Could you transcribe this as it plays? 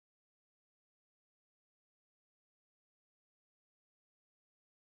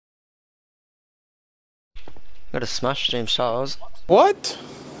Gotta smash James Charles. What?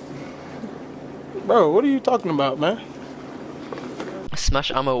 Bro, what are you talking about, man?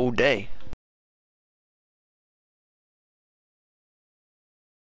 Smash ammo all day.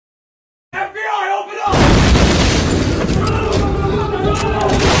 FBI, open up!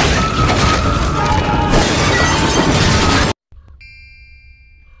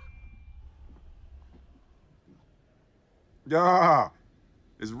 Yeah,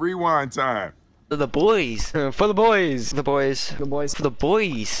 it's rewind time. For the boys. For the boys. The boys. The boys. For the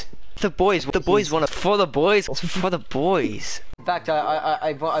boys. The boys. The boys want to. For the boys. For the boys. In fact,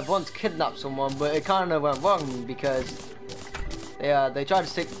 I've once kidnapped someone, but it kind of went wrong because they tried to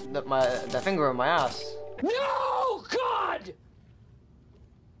stick their finger in my ass. No, God!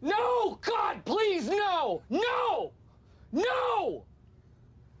 No, God, please, no! No! No!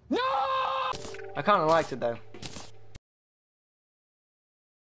 No! I kind of liked it though.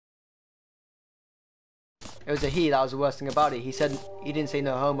 It was a he that was the worst thing about it. He said he didn't say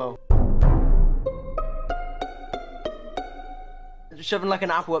no homo. Shoving like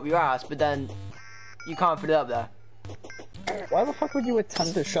an apple up your ass, but then you can't put it up there. Why the fuck would you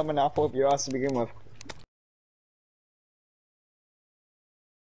attempt to shove an apple up your ass to begin with?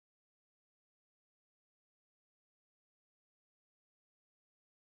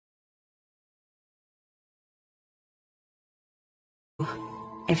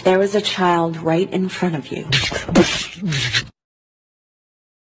 If there was a child right in front of you.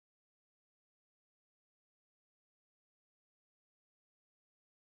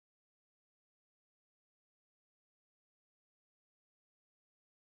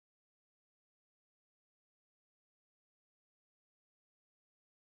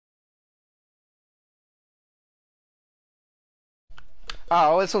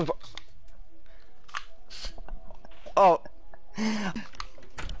 Oh, this one's. Oh.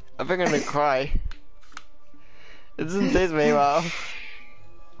 I think I'm gonna cry. It doesn't taste very well.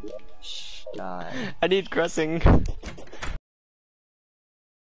 God. I need dressing.